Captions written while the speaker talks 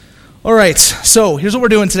All right, so here's what we're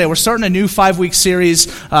doing today. We're starting a new 5-week series,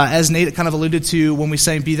 as Nate kind of alluded to when we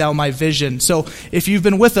sang Be Thou My Vision. So if you've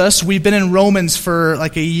been with us, we've been in Romans for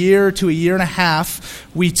like a year to a year and a half.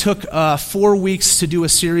 We took 4 weeks to do a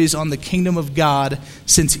series on the kingdom of God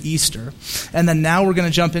since Easter. And then now we're going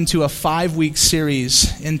to jump into a 5-week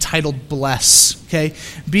series entitled Bless, okay?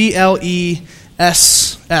 BLESS,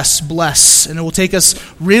 bless. And it will take us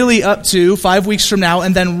really up to 5 weeks from now,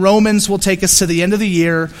 and then Romans will take us to the end of the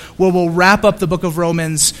year, where we'll wrap up the book of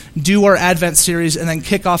Romans, do our Advent series, and then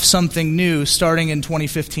kick off something new starting in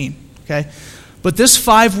 2015, okay? But this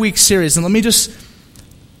 5-week series, and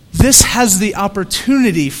this has the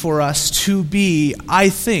opportunity for us to be, I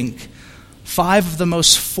think, 5 of the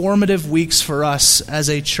most formative weeks for us as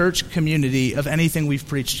a church community of anything we've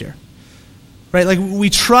preached here. Right, like we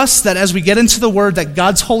trust that as we get into the Word, that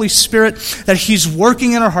God's Holy Spirit, that He's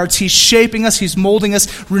working in our hearts, He's shaping us, He's molding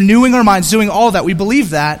us, renewing our minds, doing all that. We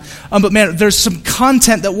believe that. But man, there's some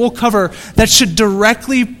content that we'll cover that should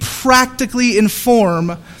directly, practically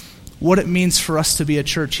inform what it means for us to be a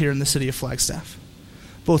church here in the city of Flagstaff,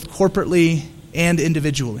 both corporately and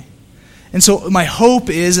individually. And so my hope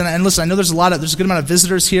is, and listen, I know there's a good amount of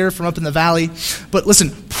visitors here from up in the valley, but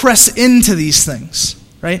listen, press into these things.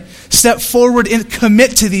 Right? Step forward and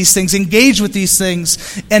commit to these things, engage with these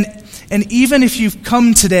things. And even if you've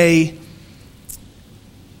come today,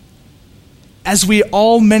 as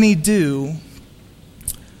many do,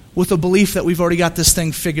 with a belief that we've already got this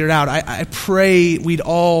thing figured out, I pray we'd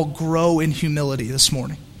all grow in humility this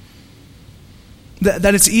morning.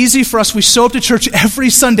 That it's easy for us. We show up to church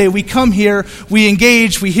every Sunday. We come here, we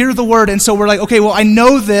engage, we hear the word, and so we're like, okay, well, I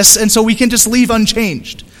know this, and so we can just leave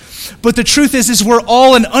unchanged. But the truth is we're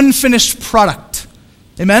all an unfinished product.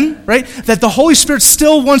 Amen? Right? That the Holy Spirit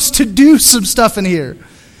still wants to do some stuff in here.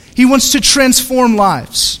 He wants to transform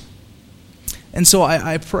lives. And so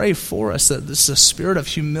I pray for us that the spirit of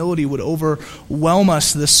humility would overwhelm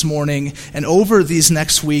us this morning and over these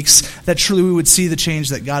next weeks, that truly we would see the change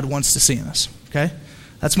that God wants to see in us. Okay?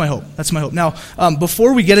 That's my hope. That's my hope. Now,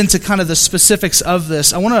 before we get into kind of the specifics of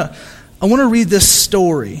this, I want to read this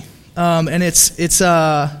story. And it's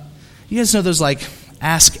you guys know those like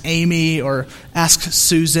Ask Amy or Ask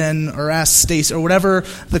Susan or Ask Stace or whatever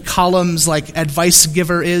the columns like advice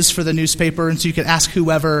giver is for the newspaper, and so you can ask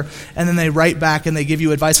whoever and then they write back and they give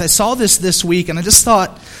you advice. I saw this week and I just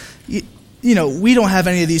thought, we don't have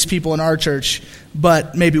any of these people in our church,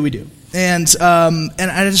 but maybe we do. And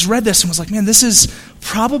I just read this and was like, man, this is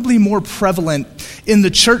probably more prevalent in the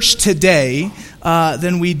church today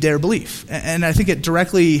than we dare believe. And I think it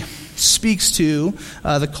directly speaks to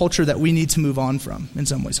the culture that we need to move on from in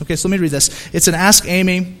some ways. Okay, so let me read this. It's an Ask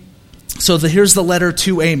Amy. So here's the letter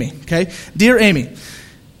to Amy. Okay, Dear Amy,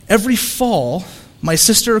 every fall, my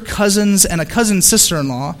sister, cousins, and a cousin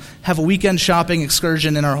sister-in-law have a weekend shopping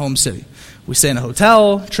excursion in our home city. We stay in a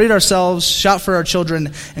hotel, treat ourselves, shop for our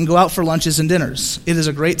children, and go out for lunches and dinners. It is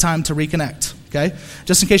a great time to reconnect. Okay?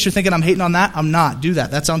 Just in case you're thinking I'm hating on that, I'm not. Do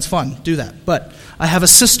that. That sounds fun. Do that. But I have a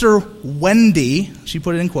sister, Wendy, she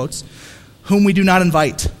put it in quotes, whom we do not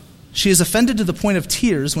invite. She is offended to the point of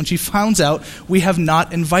tears when she finds out we have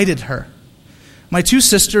not invited her. My 2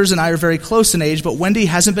 sisters and I are very close in age, but Wendy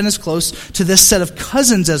hasn't been as close to this set of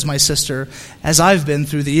cousins as my sister as I've been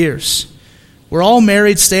through the years. We're all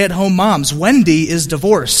married, stay-at-home moms. Wendy is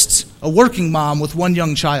divorced, a working mom with 1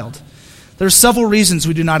 young child. There are several reasons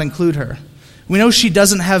we do not include her. We know she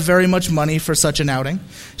doesn't have very much money for such an outing.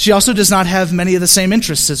 She also does not have many of the same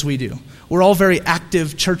interests as we do. We're all very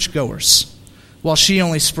active churchgoers, while she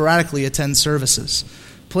only sporadically attends services.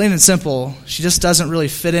 Plain and simple, she just doesn't really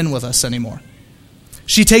fit in with us anymore.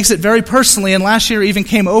 She takes it very personally, and last year even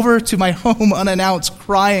came over to my home unannounced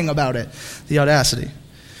crying about it. The audacity.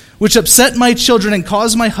 Which upset my children and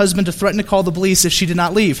caused my husband to threaten to call the police if she did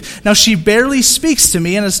not leave. Now she barely speaks to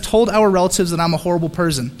me and has told our relatives that I'm a horrible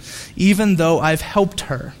person, even though I've helped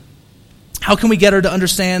her. How can we get her to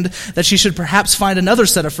understand that she should perhaps find another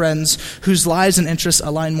set of friends whose lives and interests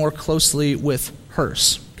align more closely with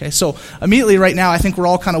hers? Okay, so immediately right now, I think we're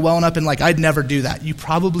all kind of welling up and like, I'd never do that. You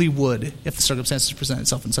probably would if the circumstances present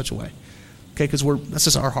itself in such a way. Okay, because that's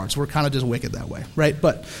just our hearts. We're kind of just wicked that way, right?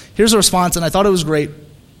 But here's a response, and I thought it was great.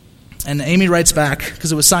 And Amy writes back,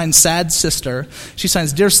 because it was signed Sad Sister. She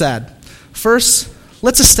signs, Dear Sad, first,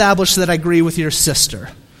 let's establish that I agree with your sister.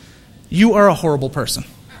 You are a horrible person.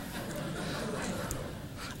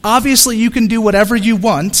 Obviously, you can do whatever you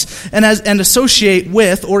want and associate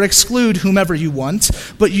with or exclude whomever you want,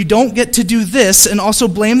 but you don't get to do this and also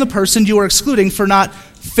blame the person you are excluding for not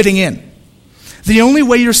fitting in. The only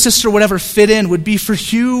way your sister would ever fit in would be for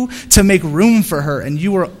you to make room for her, and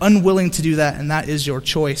you are unwilling to do that, and that is your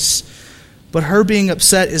choice. But her being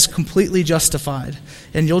upset is completely justified,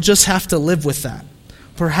 and you'll just have to live with that.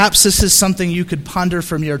 Perhaps this is something you could ponder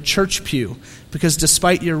from your church pew, because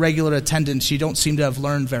despite your regular attendance, you don't seem to have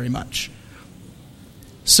learned very much.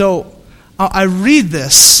 So I read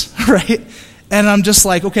this, right, and I'm just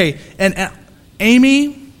like, okay, and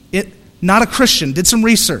Amy, not a Christian, did some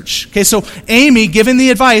research. Okay, so Amy, given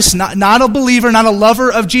the advice, not a believer, not a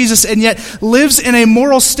lover of Jesus, and yet lives in a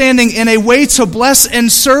moral standing in a way to bless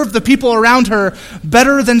and serve the people around her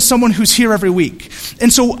better than someone who's here every week.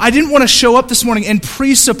 And so I didn't want to show up this morning and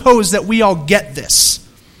presuppose that we all get this.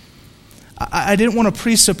 I didn't want to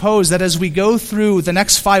presuppose that as we go through the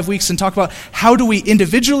next 5 weeks and talk about how do we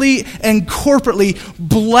individually and corporately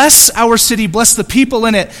bless our city, bless the people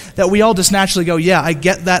in it, that we all just naturally go, yeah, I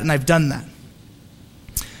get that and I've done that.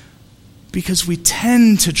 Because we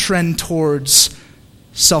tend to trend towards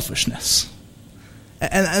selfishness.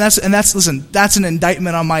 And that's an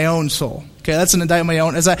indictment on my own soul. Okay, that's an indictment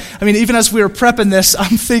on my own. Even as we were prepping this,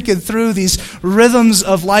 I'm thinking through these rhythms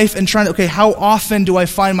of life and trying to, okay, how often do I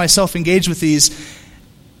find myself engaged with these?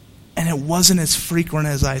 And it wasn't as frequent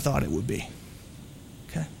as I thought it would be.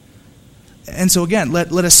 Okay? And so again,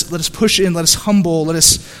 let us push in, let us humble, let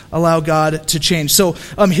us allow God to change. So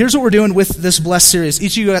here's what we're doing with this Blessed series.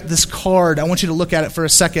 Each of you got this card. I want you to look at it for a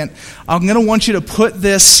second. I'm going to want you to put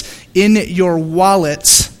this in your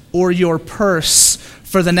wallet or your purse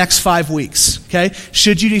for the next 5 weeks, okay?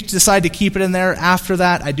 Should you decide to keep it in there after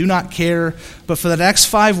that, I do not care. But for the next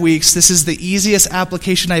 5 weeks, this is the easiest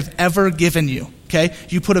application I've ever given you, okay?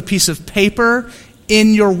 You put a piece of paper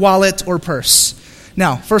in your wallet or purse.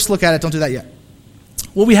 Now, first look at it. Don't do that yet.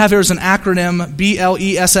 What we have here is an acronym,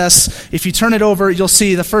 BLESS. If you turn it over, you'll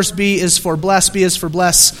see the first B is for bless, B is for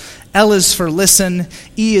bless, L is for listen,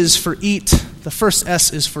 E is for eat, the first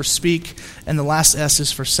S is for speak, and the last S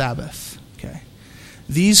is for Sabbath. Okay.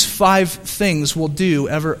 These 5 things we'll do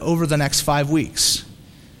over the next 5 weeks.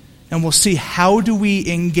 And we'll see how do we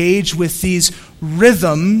engage with these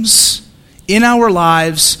rhythms in our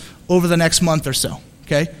lives over the next month or so.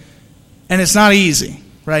 Okay? And it's not easy.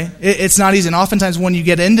 Right? It's not easy. And oftentimes when you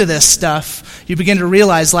get into this stuff, you begin to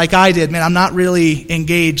realize, like I did, man, I'm not really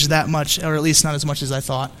engaged that much, or at least not as much as I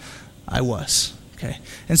thought I was. Okay?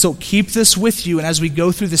 And so keep this with you, and as we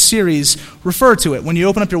go through the series, refer to it. When you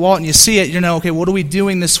open up your wallet and you see it, you know, okay, what are we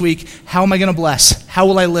doing this week? How am I going to bless? How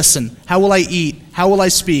will I listen? How will I eat? How will I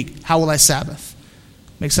speak? How will I Sabbath?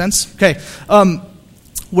 Make sense? Okay.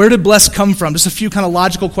 Where did bless come from? Just a few kind of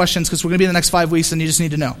logical questions, because we're going to be in the next 5 weeks and you just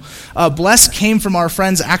need to know. Bless came from our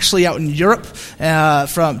friends actually out in Europe,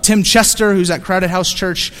 from Tim Chester, who's at Crowded House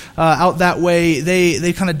Church out that way.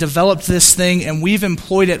 They kind of developed this thing, and we've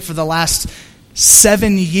employed it for the last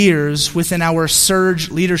 7 years within our Surge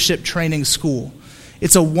Leadership Training School.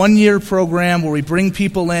 It's a 1-year program where we bring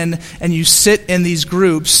people in and you sit in these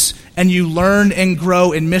groups and you learn and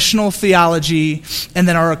grow in missional theology and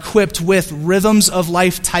then are equipped with rhythms of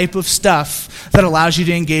life type of stuff that allows you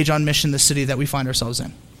to engage on mission in the city that we find ourselves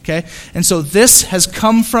in. Okay? And so this has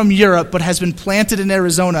come from Europe but has been planted in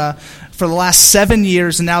Arizona for the last 7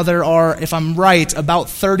 years, and now there are, if I'm right, about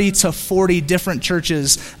 30 to 40 different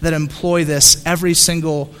churches that employ this every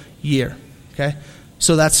single year. Okay?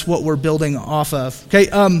 So that's what we're building off of. Okay,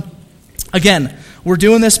 again, we're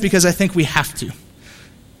doing this because I think we have to.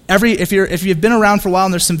 If you've been around for a while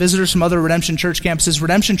and there's some visitors from other Redemption Church campuses,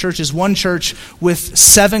 Redemption Church is one church with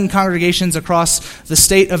 7 congregations across the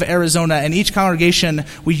state of Arizona, and each congregation,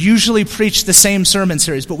 we usually preach the same sermon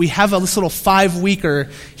series, but we have this little 5-weeker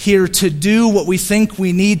here to do what we think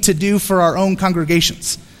we need to do for our own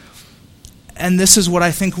congregations. And this is what I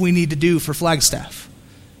think we need to do for Flagstaff.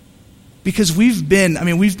 Because we've been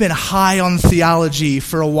high on theology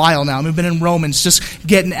for a while now. We've been in Romans, just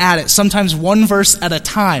getting at it, sometimes one verse at a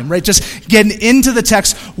time, right? Just getting into the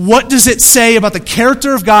text. What does it say about the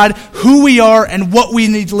character of God, who we are, and what we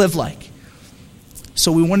need to live like?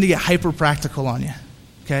 So we wanted to get hyper-practical on you,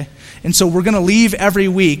 okay? And so we're going to leave every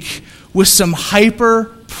week with some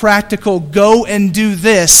hyper-practical, go and do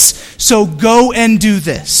this, so go and do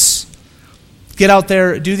this. Get out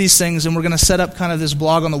there, do these things, and we're going to set up kind of this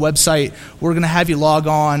blog on the website. We're going to have you log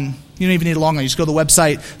on. You don't even need to log on. You just go to the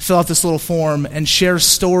website, fill out this little form, and share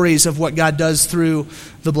stories of what God does through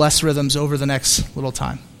the Blessed Rhythms over the next little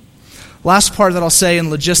time. Last part that I'll say in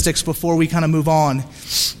logistics before we kind of move on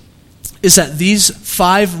is that these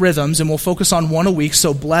 5 rhythms, and we'll focus on one a week,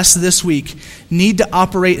 so bless this week, need to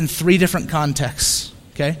operate in 3 different contexts.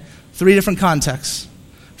 Okay? 3 different contexts.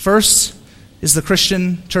 First is the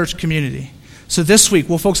Christian church community. So this week,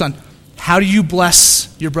 we'll focus on how do you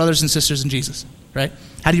bless your brothers and sisters in Jesus, right?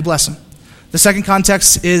 How do you bless them? The second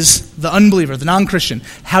context is the unbeliever, the non-Christian.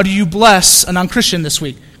 How do you bless a non-Christian this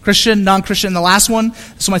week? Christian, non-Christian. And the last one,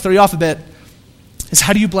 this might throw you off a bit, is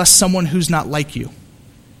how do you bless someone who's not like you?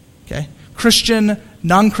 Okay? Christian,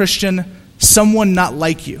 non-Christian, someone not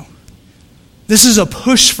like you. This is a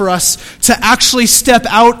push for us to actually step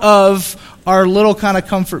out of our little kind of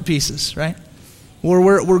comfort pieces, right? Where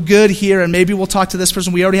we're good here, and maybe we'll talk to this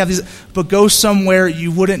person. We already have these, but go somewhere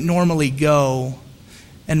you wouldn't normally go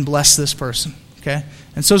and bless this person, okay?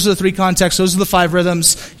 And so those are the three contexts. Those are the 5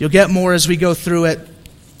 rhythms. You'll get more as we go through it.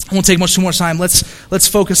 I won't take much more time. Let's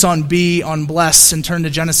focus on B, on bless, and turn to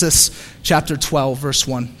Genesis chapter 12, verse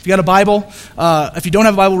 1. If you got a Bible, if you don't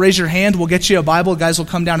have a Bible, raise your hand. We'll get you a Bible. Guys will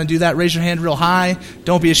come down and do that. Raise your hand real high.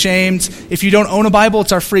 Don't be ashamed. If you don't own a Bible,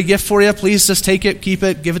 it's our free gift for you. Please just take it, keep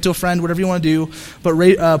it, give it to a friend, whatever you want to do. But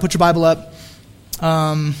put your Bible up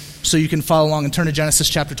so you can follow along and turn to Genesis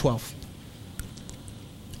chapter 12.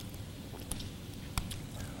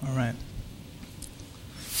 All right.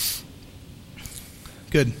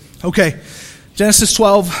 Good. Okay. Genesis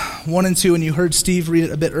 12, 1 and 2, and you heard Steve read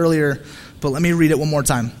it a bit earlier, but let me read it one more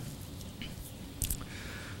time.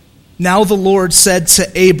 Now the Lord said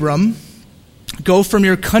to Abram, go from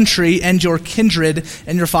your country and your kindred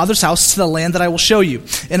and your father's house to the land that I will show you.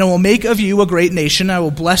 And I will make of you a great nation. I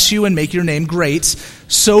will bless you and make your name great,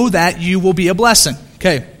 so that you will be a blessing.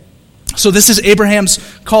 Okay. So this is Abraham's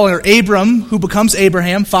calling, or Abram, who becomes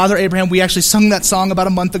Abraham, Father Abraham. We actually sung that song about a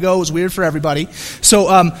month ago. It was weird for everybody.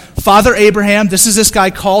 So Father Abraham, this is this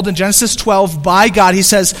guy called in Genesis 12 by God. He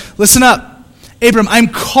says, listen up, Abram, I'm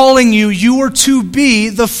calling you. You are to be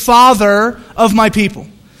the father of my people.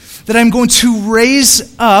 That I'm going to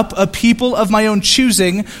raise up a people of my own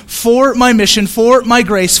choosing for my mission, for my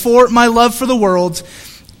grace, for my love for the world,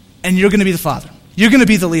 and you're going to be the father. You're going to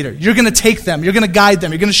be the leader. You're going to take them. You're going to guide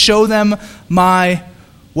them. You're going to show them my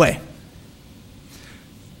way.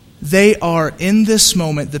 They are, in this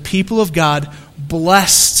moment, the people of God,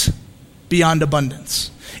 blessed beyond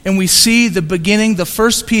abundance. And we see the beginning, the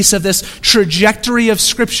first piece of this trajectory of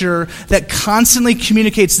Scripture that constantly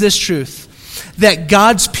communicates this truth, that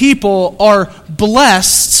God's people are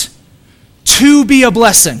blessed to be a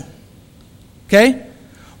blessing. Okay?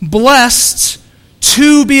 Blessed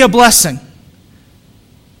to be a blessing.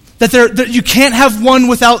 That you can't have one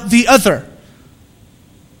without the other.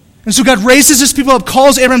 And so God raises his people up,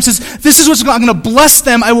 calls Abraham, says, this is what's going on. I'm going to bless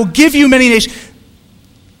them. I will give you many nations.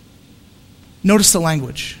 Notice the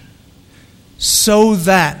language. So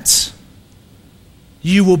that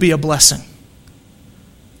you will be a blessing.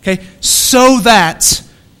 Okay? So that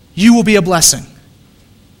you will be a blessing.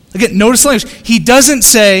 Again, notice the language. He doesn't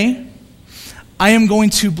say, I am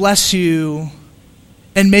going to bless you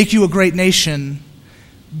and make you a great nation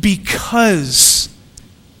because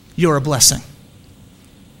you're a blessing.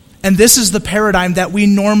 And this is the paradigm that we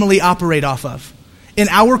normally operate off of. In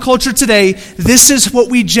our culture today, this is what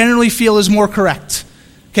we generally feel is more correct.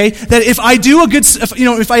 Okay? That if I do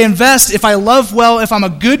if I invest, if I love well, if I'm a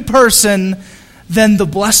good person, then the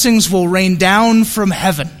blessings will rain down from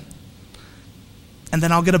heaven. And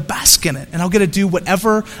then I'll get to bask in it. And I'll get to do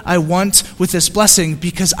whatever I want with this blessing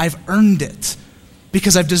because I've earned it.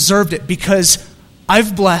 Because I've deserved it. Because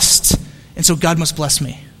I've blessed, and so God must bless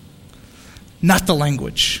me. Not the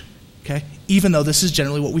language, okay? Even though this is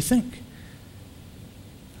generally what we think.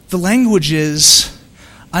 The language is,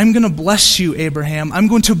 I'm going to bless you, Abraham. I'm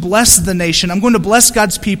going to bless the nation. I'm going to bless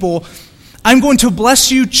God's people. I'm going to bless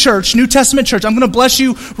you, church, New Testament church. I'm going to bless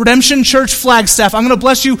you, Redemption Church, Flagstaff. I'm going to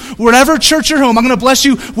bless you, whatever church you're home. I'm going to bless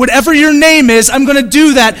you, whatever your name is. I'm going to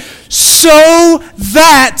do that so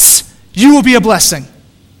that you will be a blessing.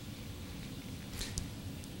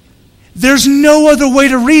 There's no other way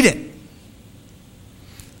to read it.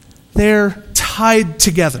 They're tied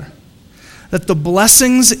together. That the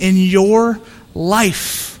blessings in your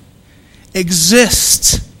life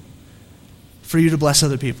exist for you to bless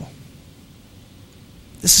other people.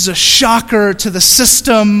 This is a shocker to the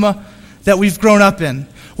system that we've grown up in,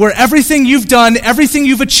 where everything you've done, everything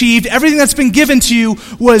you've achieved, everything that's been given to you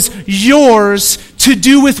was yours to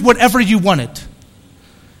do with whatever you wanted.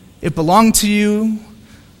 It belonged to you,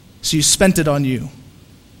 so you spent it on you.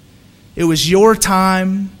 It was your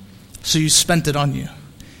time, so you spent it on you.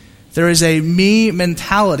 There is a me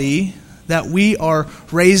mentality that we are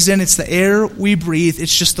raised in. It's the air we breathe.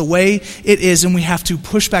 It's just the way it is, and we have to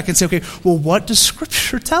push back and say, okay, well, what does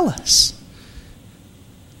Scripture tell us?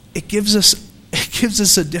 It gives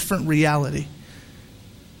us a different reality.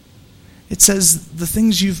 It says the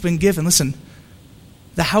things you've been given. Listen,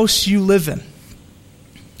 the house you live in,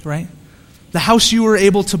 right? the house you were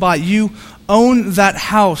able to buy, you own that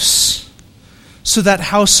house so that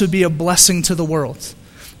house would be a blessing to the world.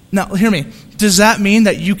 Now, hear me. Does that mean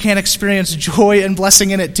that you can't experience joy and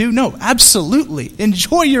blessing in it too? No, absolutely.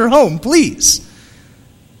 Enjoy your home, please.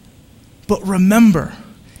 But remember,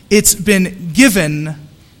 it's been given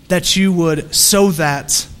that you would so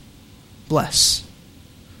that bless.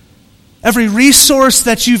 Every resource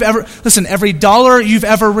that you've ever, listen, every dollar you've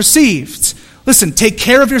ever received. Listen, take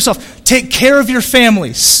care of yourself. Take care of your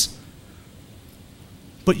families.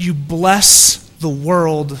 But you bless the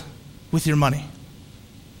world with your money.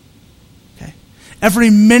 Okay?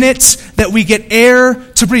 Every minute that we get air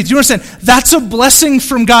to breathe. Do you understand? That's a blessing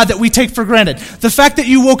from God that we take for granted. The fact that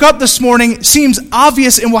you woke up this morning seems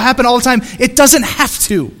obvious and will happen all the time. It doesn't have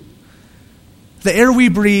to. The air we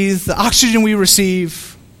breathe, the oxygen we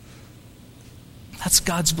receive, that's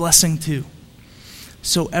God's blessing too.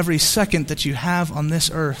 So every second that you have on this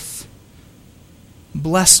earth,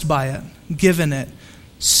 blessed by it, given it,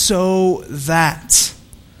 so that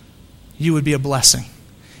you would be a blessing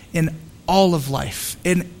in all of life,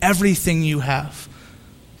 in everything you have.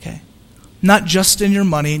 Okay? Not just in your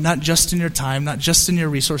money, not just in your time, not just in your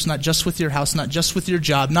resource, not just with your house, not just with your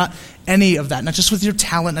job, not any of that, not just with your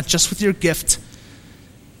talent, not just with your gift.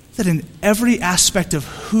 That in every aspect of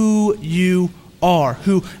who you are,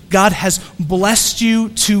 who God has blessed you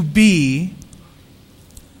to be,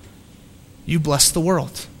 you bless the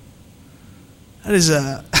world. That is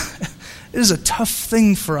it is a tough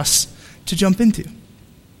thing for us to jump into.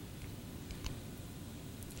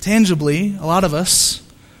 Tangibly, a lot of us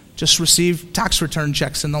just received tax return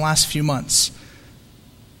checks in the last few months.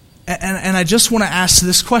 And I just want to ask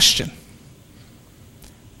this question.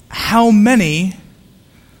 How many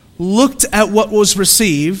looked at what was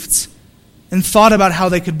received and thought about how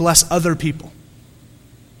they could bless other people?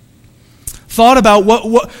 Thought about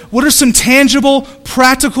what are some tangible,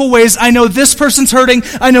 practical ways? I know this person's hurting.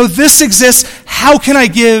 I know this exists. How can I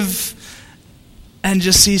give? And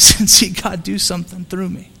just see God do something through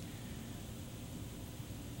me.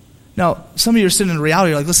 Now, some of you are sitting in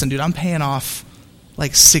reality, you're like, listen, dude, I'm paying off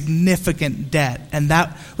like significant debt. And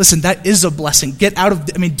that is a blessing. Do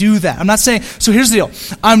that. I'm not saying, so here's the deal.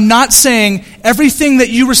 I'm not saying everything that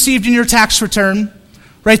you received in your tax return,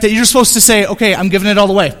 right, that you're supposed to say, okay, I'm giving it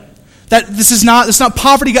all away. It's not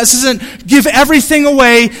poverty. This isn't give everything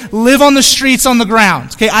away, live on the streets on the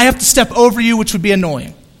ground. Okay, I have to step over you, which would be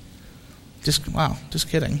annoying. Just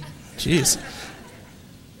kidding. Jeez.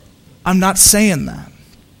 I'm not saying that.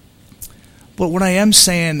 But what I am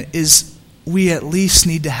saying is we at least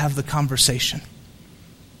need to have the conversation.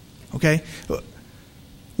 Okay?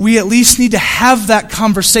 We at least need to have that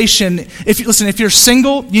conversation. If you're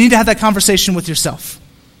single, you need to have that conversation with yourself.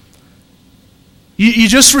 You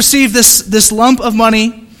just received this lump of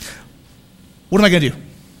money. What am I going to do?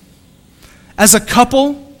 As a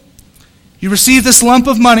couple, you receive this lump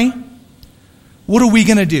of money. What are we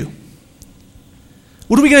going to do?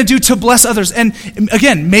 What are we going to do to bless others? And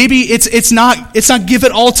again, maybe it's not give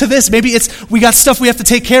it all to this. Maybe it's we got stuff we have to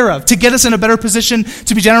take care of to get us in a better position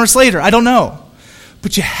to be generous later. I don't know.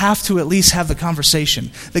 But you have to at least have the conversation.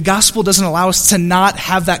 The gospel doesn't allow us to not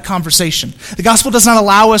have that conversation. The gospel does not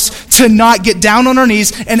allow us to not get down on our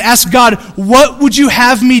knees and ask God, what would you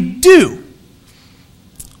have me do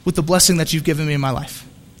with the blessing that you've given me in my life?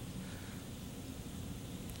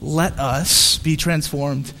 Let us be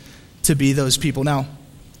transformed to be those people. Now,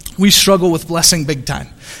 we struggle with blessing big time.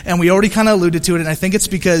 And we already kind of alluded to it, and I think it's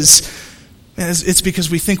because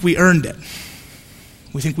we think we earned it.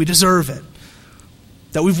 We think we deserve it.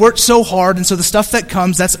 That we've worked so hard, and so the stuff that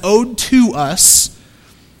comes, that's owed to us.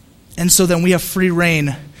 And so then we have free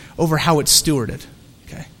reign over how it's stewarded.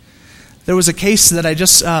 Okay. There was a case that I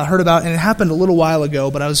just heard about, and it happened a little while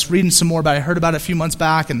ago, but I was reading some more about it. I heard about it a few months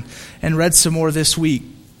back and read some more this week.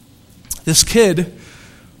 This kid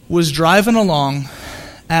was driving along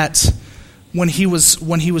when he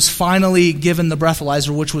was finally given the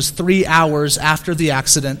breathalyzer, which was 3 hours after the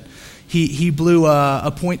accident. He blew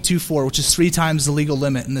a .24, which is 3 times the legal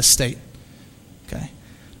limit in this state. Okay,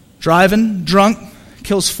 driving drunk,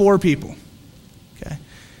 kills 4 people. Okay,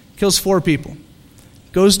 kills 4 people.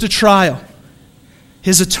 Goes to trial.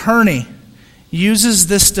 His attorney uses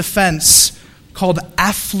this defense called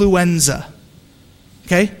affluenza.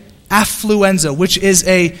 Okay, affluenza, which is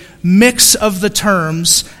a mix of the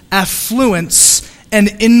terms affluence and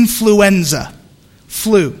influenza,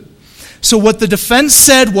 flu. So what the defense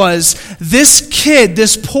said was, this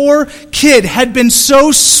poor kid, had been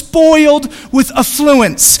so spoiled with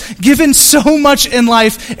affluence, given so much in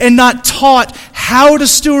life, and not taught how to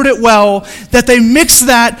steward it well, that they mixed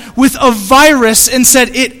that with a virus and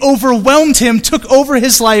said it overwhelmed him, took over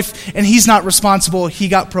his life, and he's not responsible. He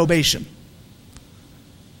got probation.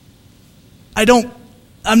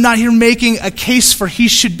 I'm not here making a case for he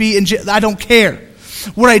should be in jail. I don't care.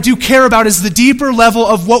 What I do care about is the deeper level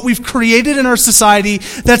of what we've created in our society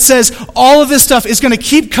that says all of this stuff is going to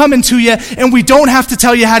keep coming to you and we don't have to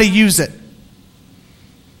tell you how to use it.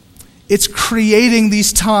 It's creating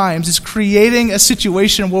these times. It's creating a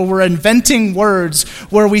situation where we're inventing words,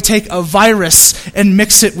 where we take a virus and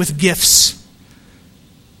mix it with gifts.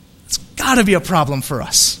 It's got to be a problem for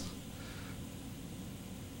us.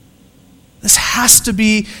 This has to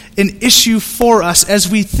be an issue for us as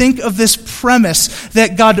we think of this premise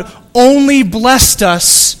that God only blessed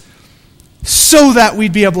us so that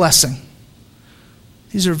we'd be a blessing.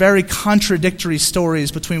 These are very contradictory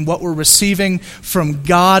stories between what we're receiving from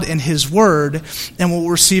God and His Word and what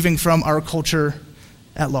we're receiving from our culture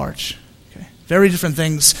at large. Okay? Very different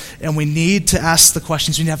things, and we need to ask the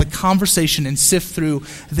questions. We need to have a conversation and sift through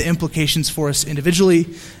the implications for us individually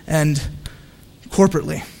and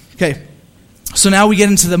corporately. Okay. So now we get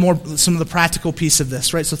into some of the practical piece of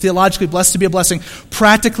this, right? So theologically, blessed to be a blessing.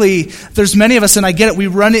 Practically, there's many of us, and I get it, we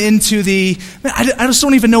run into I just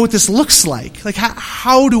don't even know what this looks like. Like,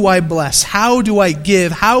 how do I bless? How do I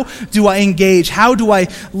give? How do I engage? How do I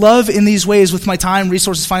love in these ways with my time,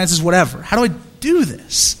 resources, finances, whatever? How do I do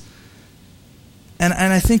this? And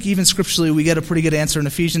I think even scripturally, we get a pretty good answer in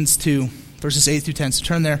Ephesians 2, verses 8 through 10. So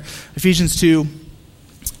turn there. Ephesians 2,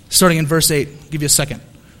 starting in verse 8. I'll give you a second.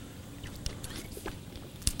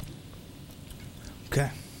 Okay.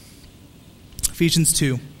 Ephesians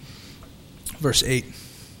 2, verse 8.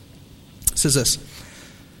 It says this.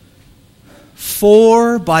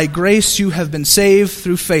 For by grace you have been saved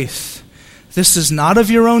through faith. This is not of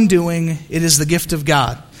your own doing, it is the gift of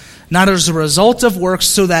God. Not as a result of works,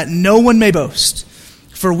 so that no one may boast.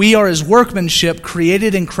 For we are His workmanship,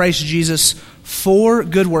 created in Christ Jesus for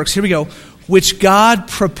good works. Here we go. Which God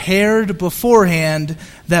prepared beforehand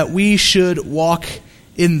that we should walk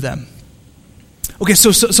in them. Okay,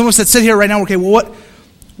 so someone said, sit here right now, okay, well,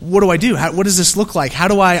 what do I do? What does this look like? How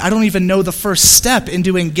do I don't even know the first step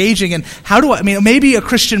into engaging, and maybe a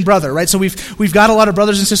Christian brother, right? So we've got a lot of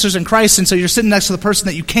brothers and sisters in Christ, and so you're sitting next to the person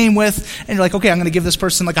that you came with, and you're like, okay, I'm going to give this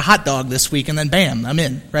person like a hot dog this week, and then bam, I'm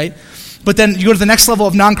in, right? But then you go to the next level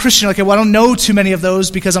of non-Christian, you're like, okay, well, I don't know too many of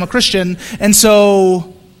those because I'm a Christian, and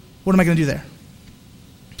so what am I going to do there?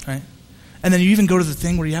 Right? And then you even go to the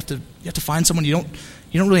thing where you have to find someone you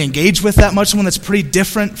don't really engage with that much, someone that's pretty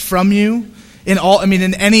different from you in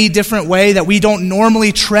any different way that we don't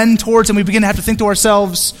normally trend towards, and we begin to have to think to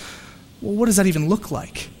ourselves, well, what does that even look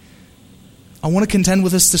like? I want to contend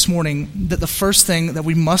with us this morning that the first thing that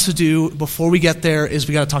we must do before we get there is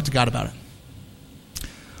we got to talk to God about it.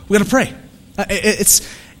 We got to pray.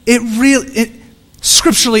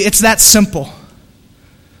 Scripturally, it's that simple.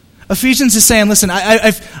 Ephesians is saying, listen,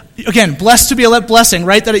 I've blessed to be a blessing,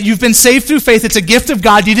 right? That you've been saved through faith. It's a gift of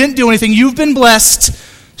God. You didn't do anything. You've been blessed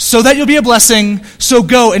so that you'll be a blessing. So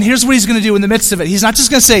go. And here's what He's going to do in the midst of it. He's not just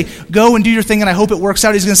going to say, go and do your thing and I hope it works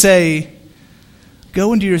out. He's going to say,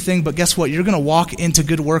 go and do your thing, but guess what? You're going to walk into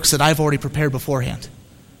good works that I've already prepared beforehand.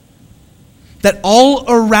 That all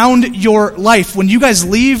around your life, when you guys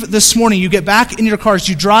leave this morning, you get back in your cars,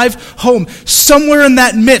 you drive home, somewhere in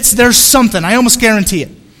that midst, there's something. I almost guarantee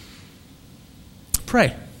it.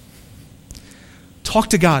 Pray.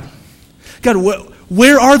 Talk to God. God,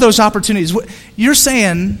 where are those opportunities? You're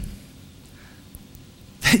saying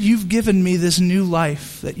that you've given me this new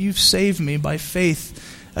life, that you've saved me by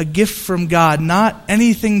faith, a gift from God, not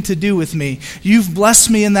anything to do with me. You've blessed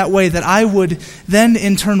me in that way that I would then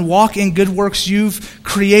in turn walk in good works you've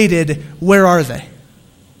created. Where are they?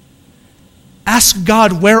 Ask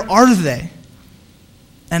God, where are they?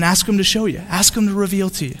 And ask Him to show you. Ask Him to reveal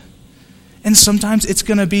to you. And sometimes it's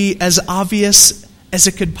going to be as obvious as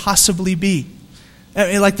it could possibly be.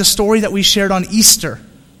 Like the story that we shared on Easter,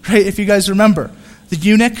 right? If you guys remember. The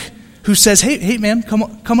eunuch who says, hey man, come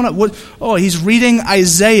on up. He's reading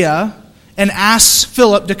Isaiah and asks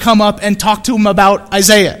Philip to come up and talk to him about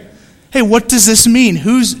Isaiah. Hey, what does this mean?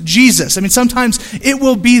 Who's Jesus? Sometimes it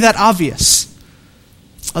will be that obvious.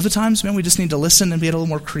 Other times, man, we just need to listen and be a little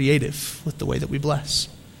more creative with the way that we bless.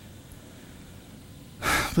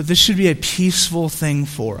 But this should be a peaceful thing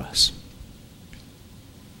for us.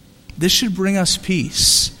 This should bring us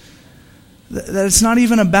peace. That it's not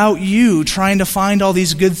even about you trying to find all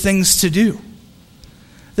these good things to do.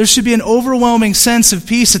 There should be an overwhelming sense of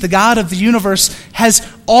peace that the God of the universe has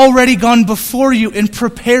already gone before you and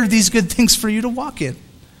prepared these good things for you to walk in.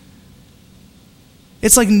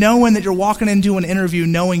 It's like knowing that you're walking into an interview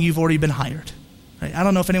knowing you've already been hired. Right? I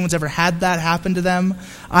don't know if anyone's ever had that happen to them.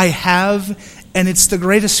 I have, and it's the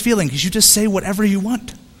greatest feeling because you just say whatever you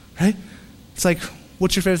want, right? It's like,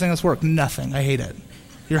 what's your favorite thing that's work? Nothing. I hate it.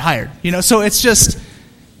 You're hired. So it's just,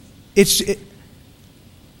 if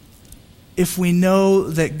we know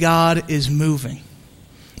that God is moving,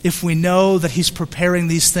 if we know that he's preparing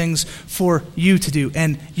these things for you to do,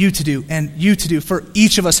 and you to do, and you to do, for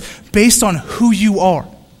each of us, based on who you are,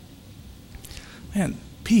 man,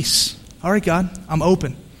 peace. All right, God, I'm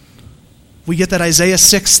open. We get that Isaiah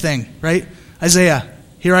 6 thing, right? Isaiah,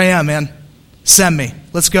 here I am, man. Send me.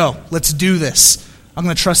 Let's go. Let's do this. I'm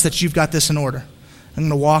going to trust that you've got this in order. I'm going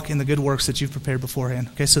to walk in the good works that you've prepared beforehand.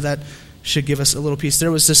 Okay, so that should give us a little peace.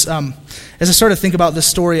 There was this, as I started to think about this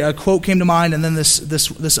story, a quote came to mind, and then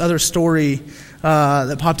this other story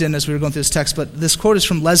that popped in as we were going through this text. But this quote is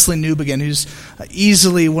from Leslie Newbegin, who's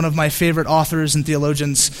easily one of my favorite authors and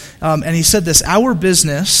theologians. And he said this: our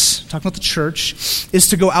business, talking about the church, is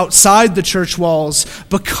to go outside the church walls,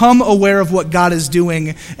 become aware of what God is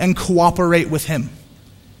doing, and cooperate with him.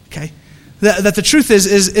 Okay? That the truth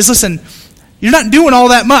is listen, you're not doing all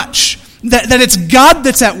that much. That it's God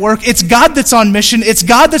that's at work, it's God that's on mission, it's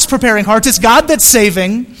God that's preparing hearts, it's God that's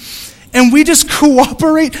saving, and we just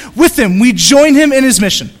cooperate with him. We join him in his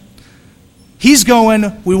mission. He's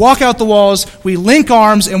going, we walk out the walls, we link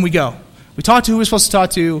arms, and we go. We talk to who we're supposed to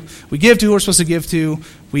talk to, we give to who we're supposed to give to,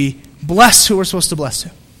 we bless who we're supposed to bless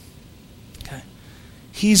to. Okay.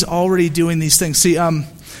 He's already doing these things. See,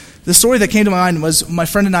 the story that came to mind was my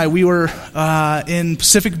friend and I, we were in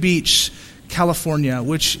Pacific Beach, California,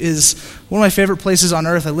 which is one of my favorite places on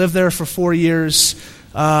earth. I lived there for 4 years.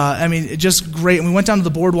 Just great. And we went down to the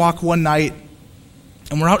boardwalk one night,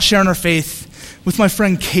 and we're out sharing our faith with my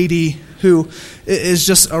friend Katie, who is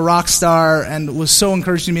just a rock star and was so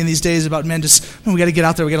encouraging to me in these days about, we got to get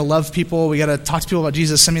out there, we got to love people, we got to talk to people about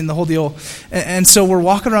Jesus. The whole deal. And so we're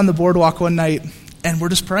walking around the boardwalk one night, and we're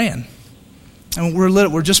just praying. And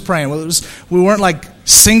we're just praying. We weren't like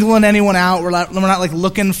singling anyone out. We're not like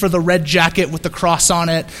looking for the red jacket with the cross on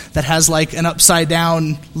it that has like an upside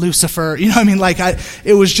down Lucifer.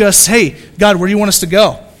 It was just, hey, God, where do you want us to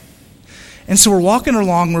go? And so we're walking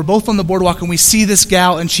along. We're both on the boardwalk, and we see this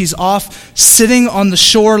gal, and she's off sitting on the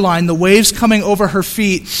shoreline. The waves coming over her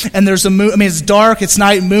feet, and there's a moon. It's dark. It's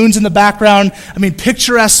night. Moon's in the background.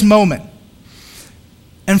 Picturesque moment.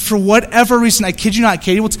 And for whatever reason, I kid you not,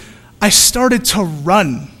 Katie, I started to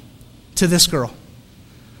run to this girl.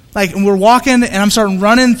 And we're walking, and I'm starting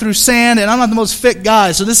running through sand, and I'm not the most fit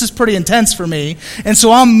guy, so this is pretty intense for me. And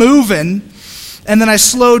so I'm moving, and then I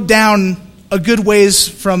slowed down a good ways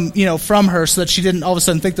from her so that she didn't all of a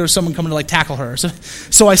sudden think there was someone coming to tackle her.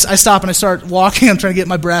 So I stop and I start walking. I'm trying to get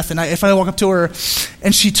my breath, and I finally walk up to her,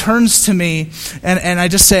 and she turns to me, and I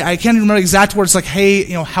just say, I can't remember exact words, hey,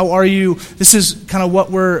 how are you? This is kind of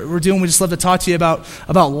what we're doing. We just love to talk to you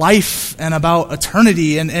about life and about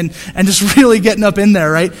eternity and just really getting up in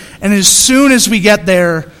there, right? And as soon as we get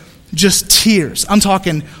there, just tears. I'm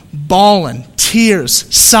talking bawling,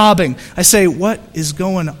 tears, sobbing. I say, what is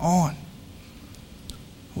going on?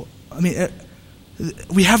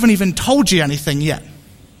 We haven't even told you anything yet.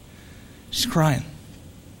 She's crying.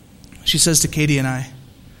 She says to Katie and I,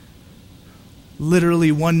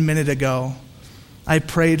 literally 1 minute ago, I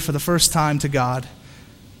prayed for the first time to God.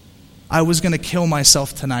 I was going to kill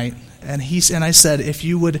myself tonight. And I said, if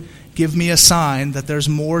you would give me a sign that there's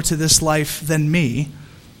more to this life than me,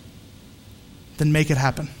 then make it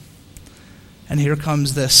happen. And here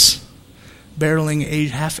comes this barreling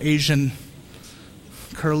half Asian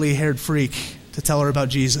curly-haired freak to tell her about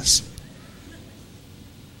Jesus.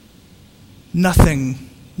 Nothing.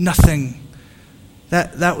 Listen,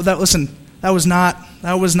 that was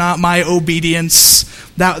not my obedience.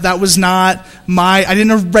 That was not I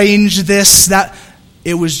didn't arrange this.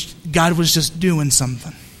 God was just doing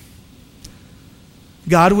something.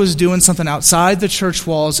 God was doing something outside the church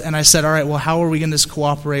walls, and I said, all right, well, how are we going to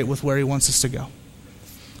cooperate with where he wants us to go?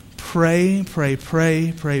 Pray.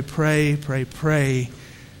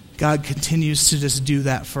 God continues to just do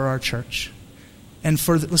that for our church. And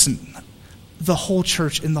the whole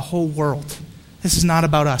church in the whole world. This is not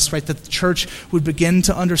about us, right? That the church would begin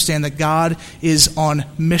to understand that God is on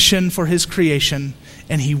mission for his creation,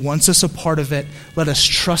 and he wants us a part of it. Let us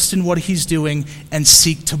trust in what he's doing and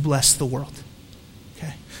seek to bless the world.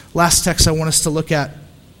 Okay. Last text I want us to look at.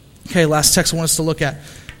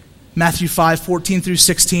 Matthew 5:14 through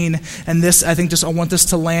 16, and this, I think, I want this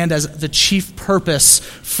to land as the chief purpose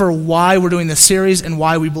for why we're doing this series and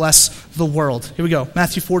why we bless the world. Here we go.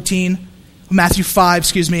 Matthew 5,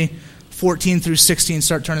 14 through 16.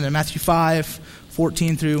 Start turning there. Matthew 5,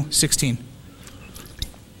 14 through 16.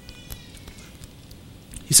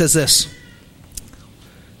 He says this,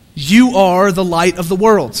 "You are the light of the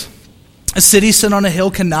world. A city set on a hill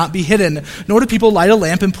cannot be hidden, nor do people light a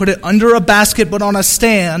lamp and put it under a basket, but on a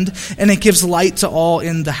stand, and it gives light to all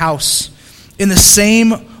in the house. In the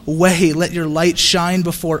same way, let your light shine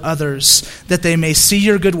before others, that they may see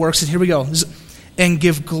your good works," and here we go, "and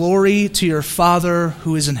give glory to your Father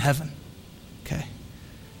who is in heaven." Okay.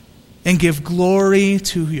 And give glory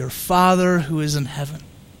to your Father who is in heaven.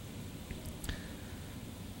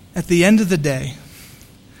 At the end of the day,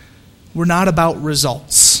 we're not about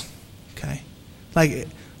results. Okay? Like,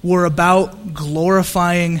 we're about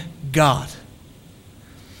glorifying God.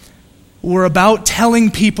 We're about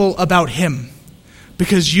telling people about Him.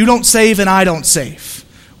 Because you don't save and I don't save.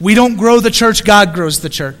 We don't grow the church, God grows the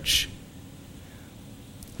church.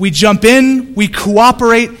 We jump in, we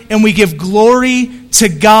cooperate, and we give glory to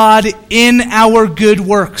God in our good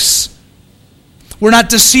works. We're not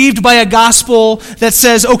deceived by a gospel that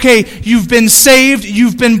says, okay, you've been saved,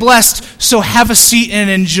 you've been blessed, so have a seat and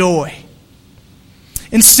enjoy.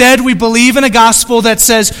 Instead, we believe in a gospel that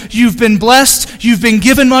says, you've been blessed, you've been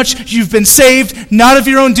given much, you've been saved, not of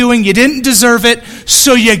your own doing, you didn't deserve it,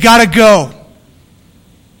 so you gotta go.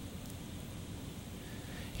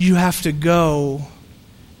 You have to go,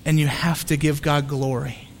 and you have to give God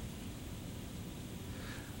glory.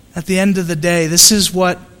 At the end of the day, this is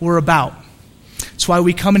what we're about. That's why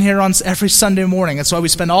we come in here on every Sunday morning. That's why we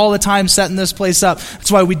spend all the time setting this place up.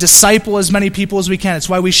 That's why we disciple as many people as we can. It's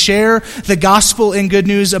why we share the gospel and good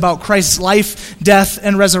news about Christ's life, death,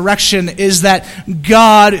 and resurrection, is that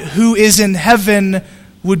God who is in heaven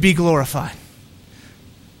would be glorified.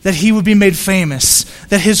 That He would be made famous.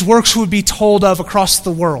 That His works would be told of across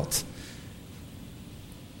the world.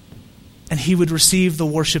 And He would receive the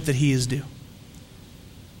worship that He is due.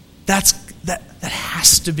 That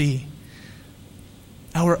has to be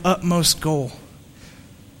our utmost goal.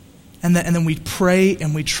 And then we pray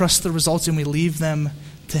and we trust the results and we leave them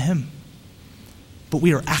to Him. But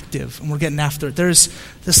we are active and we're getting after it. There's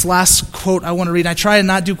this last quote I want to read. I try to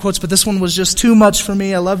not do quotes, but this one was just too much for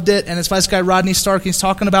me. I loved it. And it's by this guy, Rodney Stark. He's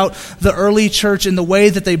talking about the early church and the way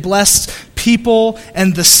that they blessed people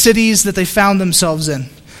and the cities that they found themselves in.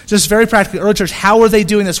 Just very practically, early church, how are they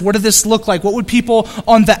doing this? What did this look like? What would people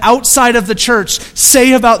on the outside of the church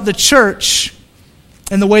say about the church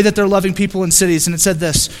and the way that they're loving people in cities? And it said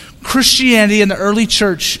this: Christianity in the early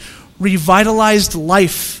church revitalized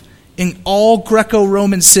life in all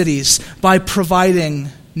Greco-Roman cities by providing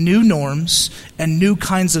new norms and new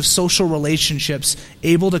kinds of social relationships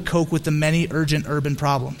able to cope with the many urgent urban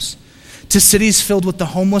problems. To cities filled with the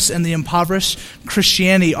homeless and the impoverished,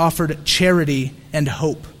 Christianity offered charity and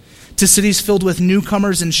hope. To cities filled with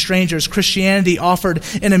newcomers and strangers, Christianity offered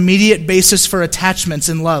an immediate basis for attachments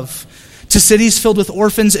and love. To cities filled with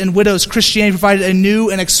orphans and widows, Christianity provided a new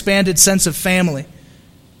and expanded sense of family.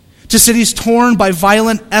 To cities torn by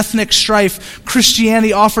violent ethnic strife,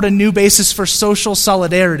 Christianity offered a new basis for social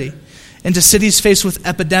solidarity. And to cities faced with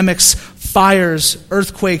epidemics, fires,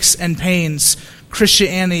 earthquakes, and pains,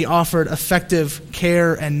 Christianity offered effective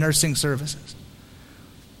care and nursing services.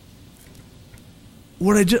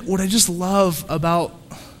 What I just love about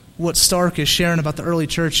what Stark is sharing about the early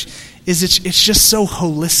church is it's just so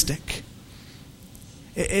holistic.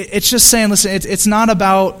 It's just saying, listen, it's not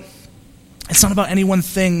about any one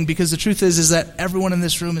thing, because the truth is that everyone in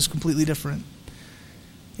this room is completely different.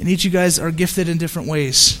 And each of you guys are gifted in different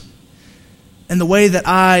ways. And the way that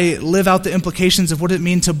I live out the implications of what it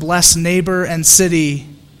means to bless neighbor and city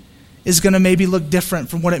is going to maybe look different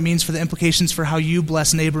from what it means for the implications for how you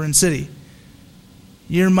bless neighbor and city.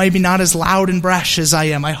 You're maybe not as loud and brash as I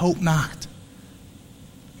am. I hope not.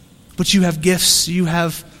 But you have gifts, you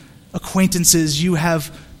have acquaintances, you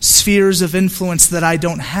have spheres of influence that I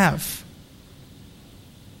don't have.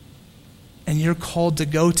 And you're called to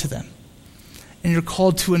go to them. And you're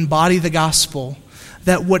called to embody the gospel,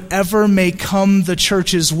 that whatever may come the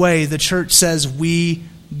church's way, the church says, we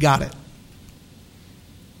got it.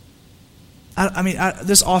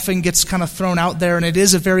 This often gets kind of thrown out there, and it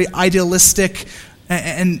is a very idealistic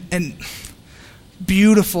and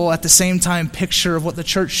beautiful at the same time picture of what the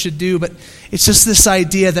church should do, but it's just this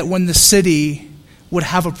idea that when the city would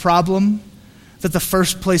have a problem, that the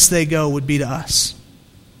first place they go would be to us.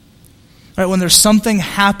 Right, when there's something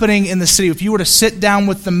happening in the city, if you were to sit down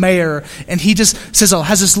with the mayor and he just says,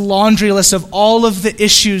 has this laundry list of all of the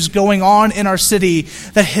issues going on in our city,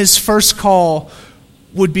 that his first call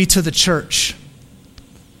would be to the church.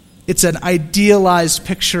 It's an idealized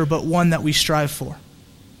picture, but one that we strive for.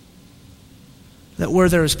 That where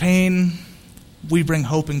there is pain, we bring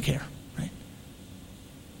hope and care. Right?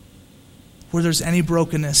 where there's any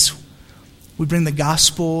brokenness, we bring the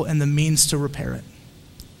gospel and the means to repair it.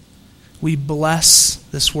 We bless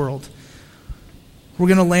this world. We're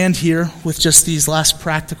going to land here with just these last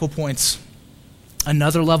practical points.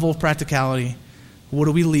 Another level of practicality. What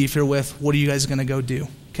do we leave here with? What are you guys going to go do?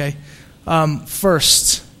 Okay.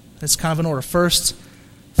 First, it's kind of an order. First,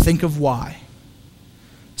 think of why.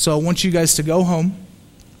 So I want you guys to go home,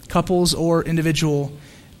 couples or individual,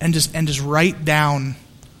 and just write down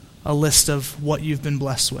a list of what you've been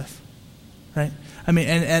blessed with. Right? I mean,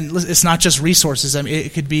 and it's not just resources. I mean,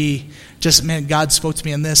 it could be just, man, God spoke to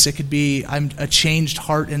me in this. It could be, I'm a changed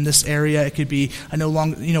heart in this area. It could be, I no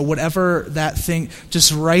longer, whatever that thing.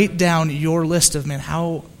 Just write down your list of, man,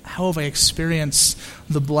 how have I experienced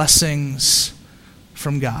the blessings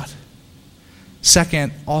from God?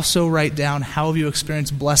 Second, also write down how have you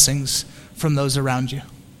experienced blessings from those around you.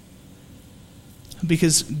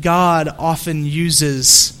 Because God often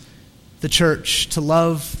uses the church to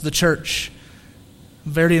love the church.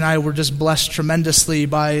 Verity and I were just blessed tremendously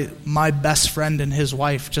by my best friend and his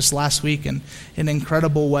wife just last week in an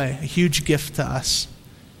incredible way, a huge gift to us.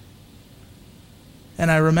 And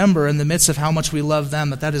I remember in the midst of how much we love them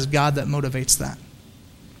that is God that motivates that.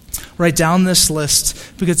 Write down this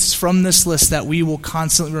list because it's from this list that we will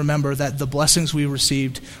constantly remember that the blessings we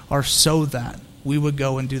received are so that we would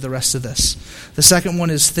go and do the rest of this. The second one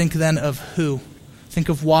is think then of who. Think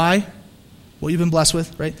of why. What you've been blessed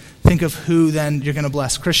with, right? Think of who then you're going to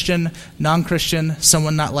bless. Christian, non-Christian,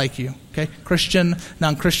 someone not like you. Okay? Christian,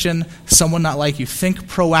 non-Christian, someone not like you. Think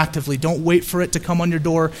proactively. Don't wait for it to come on your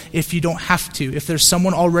door if you don't have to. If there's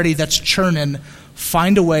someone already that's churning,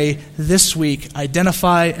 find a way this week,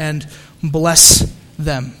 identify and bless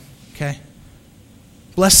them. Okay?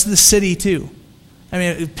 Bless the city too. I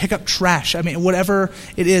mean, pick up trash. I mean, whatever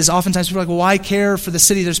it is. Oftentimes people are like, well, why care for the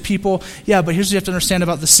city? There's people. Yeah, but here's what you have to understand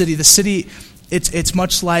about the city. The city, it's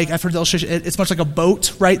much like, I've heard the illustration, it's much like a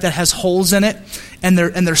boat, right, that has holes in it, and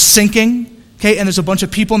they're sinking, okay, and there's a bunch of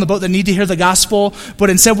people in the boat that need to hear the gospel, but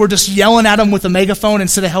instead we're just yelling at them with a megaphone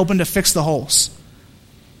instead of helping to fix the holes.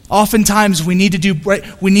 Oftentimes we need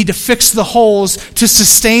to fix the holes to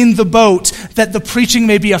sustain the boat, that the preaching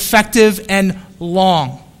may be effective and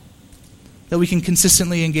long, that we can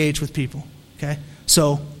consistently engage with people, okay?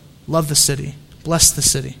 So, love the city. Bless the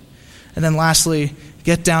city. And then lastly,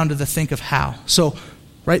 get down to the think of how. So,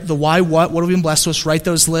 right, the why, what have we been blessed with? Write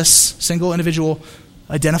those lists, single, individual,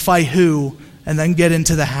 identify who, and then get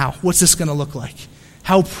into the how. What's this going to look like?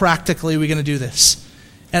 How practically are we going to do this?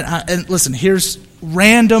 And listen, here's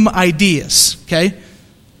random ideas, okay?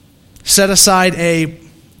 Set aside a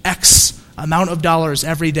X amount of dollars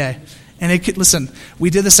every day. And listen,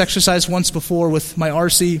 we did this exercise once before with my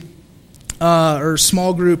RC or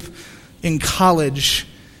small group in college,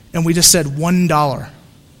 and we just said $1.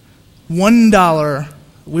 $1,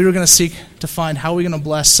 we were going to seek to find how we're going to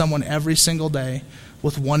bless someone every single day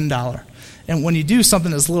with $1. And when you do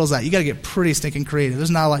something as little as that, you got to get pretty stinking creative.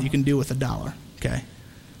 There's not a lot you can do with $1, okay?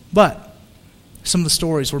 But some of the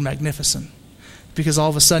stories were magnificent because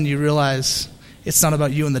all of a sudden you realize it's not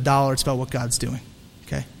about you and the dollar, it's about what God's doing,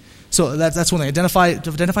 okay? So that's one thing.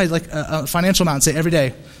 Identify like a financial amount and say every day,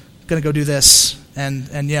 I'm going to go do this.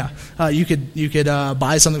 And yeah, you could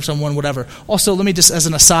buy something for someone, whatever. Also, let me just, as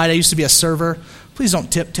an aside, I used to be a server. Please don't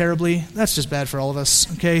tip terribly. That's just bad for all of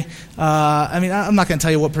us, okay? I mean, I'm not going to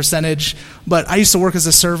tell you what percentage, but I used to work as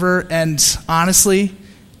a server, and honestly,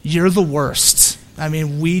 you're the worst. I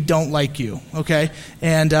mean, we don't like you, okay?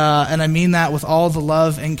 And I mean that with all the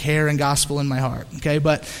love and care and gospel in my heart, okay?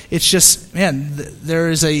 But it's just, man,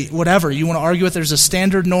 there is a, whatever you want to argue with, there's a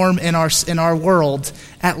standard norm in our world.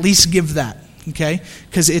 At least give that, okay?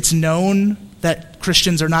 Because it's known that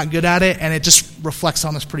Christians are not good at it, and it just reflects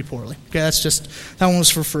on us pretty poorly, okay? That one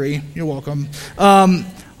was for free. You're welcome.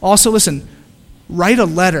 Also, listen, write a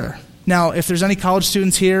letter. Now, if there's any college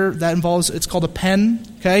students here, it's called a pen,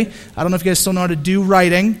 okay? I don't know if you guys still know how to do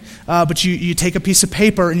writing, but you take a piece of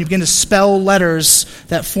paper and you begin to spell letters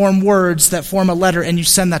that form words that form a letter, and you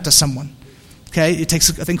send that to someone, okay? It takes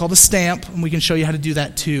a thing called a stamp, and we can show you how to do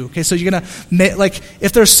that too, okay? So you're going to,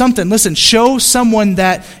 if there's something, listen, show someone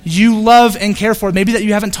that you love and care for, maybe that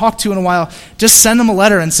you haven't talked to in a while, just send them a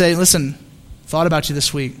letter and say, listen, thought about you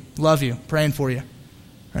this week, love you, praying for you,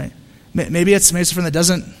 right? Maybe it's a friend that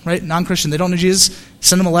doesn't, right, non-Christian, they don't know Jesus,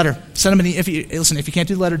 send them a letter. Send them if you can't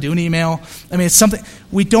do the letter, do an email. I mean, it's something,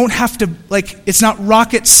 we don't have to, it's not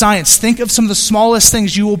rocket science. Think of some of the smallest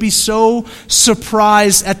things. You will be so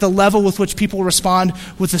surprised at the level with which people respond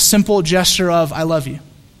with a simple gesture of, I love you,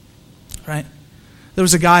 right? There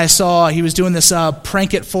was a guy I saw, he was doing this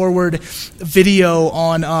prank it forward video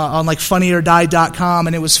on like funnyordie.com,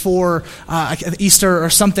 and it was for Easter or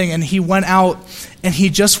something, and he went out and he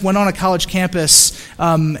just went on a college campus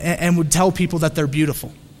and would tell people that they're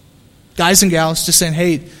beautiful. Guys and gals, just saying,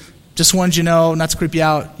 hey, just wanted you to know, not to creep you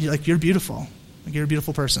out, you're beautiful. Like, you're a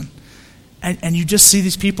beautiful person. And you just see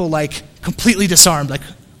these people like completely disarmed, like,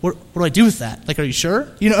 what do I do with that? Like, are you sure?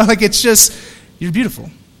 Like, it's just, you're beautiful.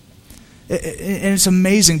 And it's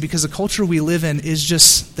amazing because the culture we live in is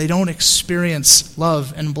just, they don't experience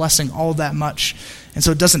love and blessing all that much. And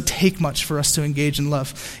so it doesn't take much for us to engage in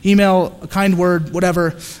love. Email, a kind word,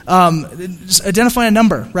 whatever. Just identify a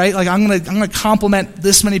number, right? Like, I'm gonna compliment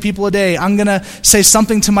this many people a day. I'm gonna say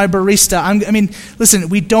something to my barista. Listen,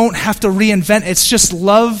 we don't have to reinvent. It's just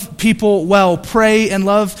love people well. Pray and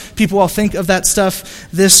love people well. Think of that stuff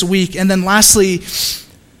this week. And then lastly,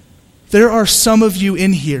 there are some of you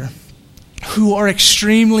in here who are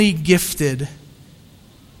extremely gifted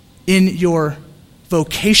in your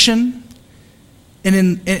vocation and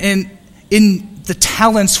in the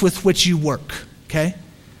talents with which you work, okay?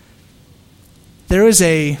 There is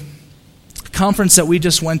a conference that we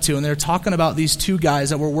just went to, and they're talking about these two guys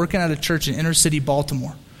that were working at a church in inner city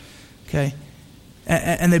Baltimore, okay?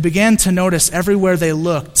 And they began to notice everywhere they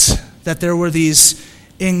looked that there were these,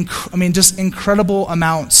 just incredible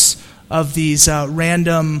amounts of these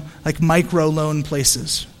random like micro loan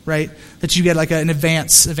places, right? That you get like an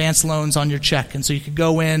advance loans on your check, and so you could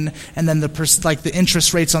go in, and then the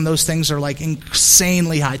interest rates on those things are like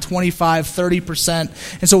insanely high, 25,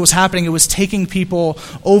 30%. And so what was happening, it was taking people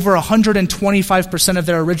over 125% of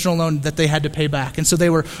their original loan that they had to pay back, and so they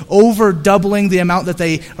were over doubling the amount that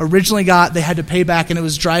they originally got. They had to pay back, and it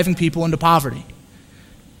was driving people into poverty.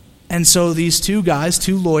 And so these two guys,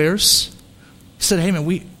 two lawyers, said, hey man,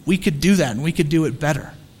 we could do that, and we could do it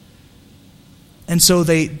better. And so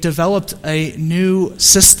they developed a new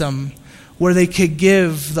system where they could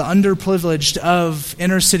give the underprivileged of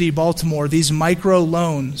inner city Baltimore these micro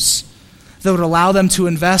loans that would allow them to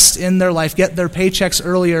invest in their life, get their paychecks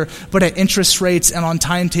earlier, but at interest rates and on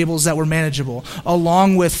timetables that were manageable,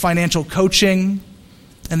 along with financial coaching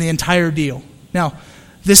and the entire deal. Now,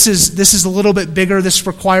 this is a little bit bigger. This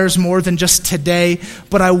requires more than just today,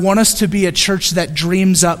 but I want us to be a church that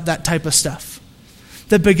dreams up that type of stuff,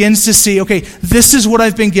 that begins to see, okay, this is what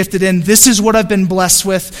I've been gifted in. This is what I've been blessed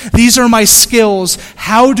with. These are my skills.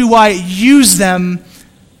 How do I use them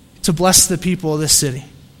to bless the people of this city?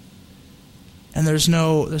 And there's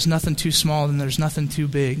nothing too small and there's nothing too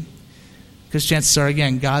big, because chances are,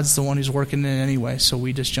 again, God's the one who's working in it anyway, so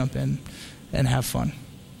we just jump in and have fun.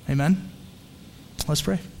 Amen? Let's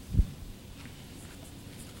pray.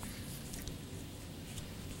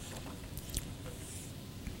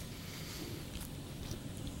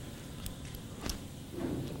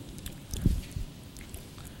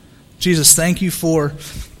 Jesus, thank you for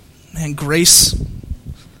grace.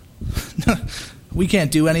 We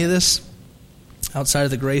can't do any of this outside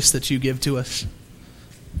of the grace that you give to us.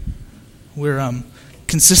 We're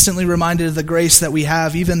consistently reminded of the grace that we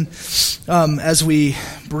have, even as we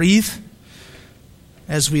breathe,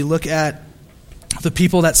 as we look at the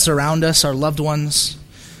people that surround us, our loved ones.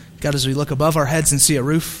 God, as we look above our heads and see a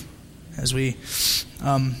roof, as we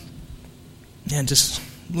just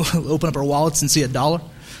open up our wallets and see $1.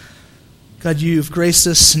 God, you've graced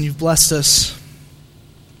us and you've blessed us.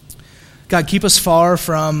 God, keep us far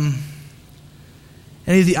from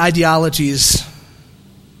any of the ideologies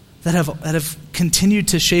that have continued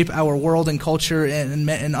to shape our world and culture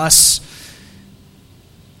and us.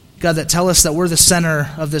 God, that tell us that we're the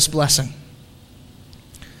center of this blessing.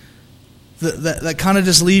 That kind of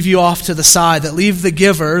just leave you off to the side, that leave the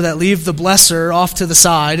giver, that leave the blesser off to the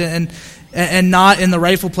side, and not in the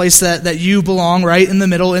rightful place that you belong, right in the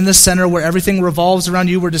middle, in the center, where everything revolves around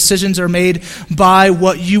you, where decisions are made by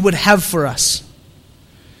what you would have for us.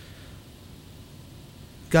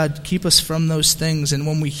 God, keep us from those things, and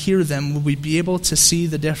when we hear them, will we be able to see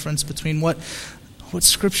the difference between what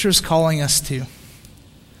Scripture is calling us to?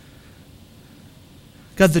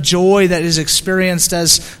 God, the joy that is experienced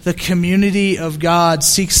as the community of God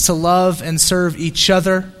seeks to love and serve each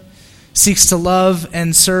other, seeks to love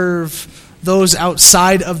and serve those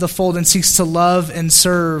outside of the fold, and seeks to love and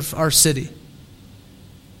serve our city.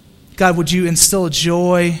 God, would you instill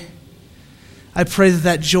joy? I pray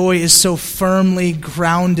that joy is so firmly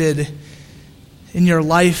grounded in your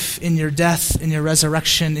life, in your death, in your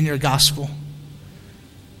resurrection, in your gospel.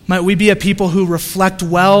 Might we be a people who reflect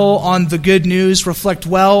well on the good news, reflect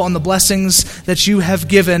well on the blessings that you have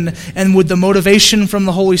given, and would the motivation from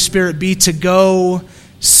the Holy Spirit be to go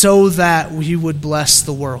so that we would bless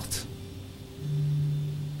the world.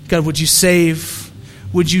 God, would you save?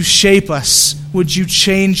 Would you shape us? Would you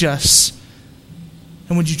change us?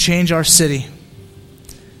 And would you change our city?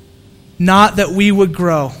 Not that we would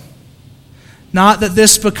grow. Not that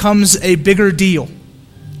this becomes a bigger deal.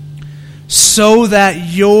 So that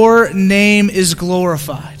your name is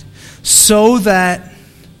glorified. So that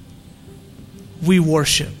we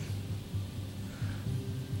worship.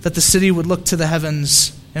 That the city would look to the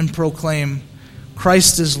heavens and proclaim,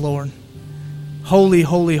 Christ is Lord. Holy,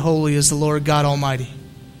 holy, holy is the Lord God Almighty.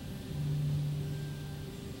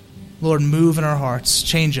 Lord, move in our hearts.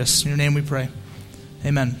 Change us. In your name we pray.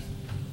 Amen.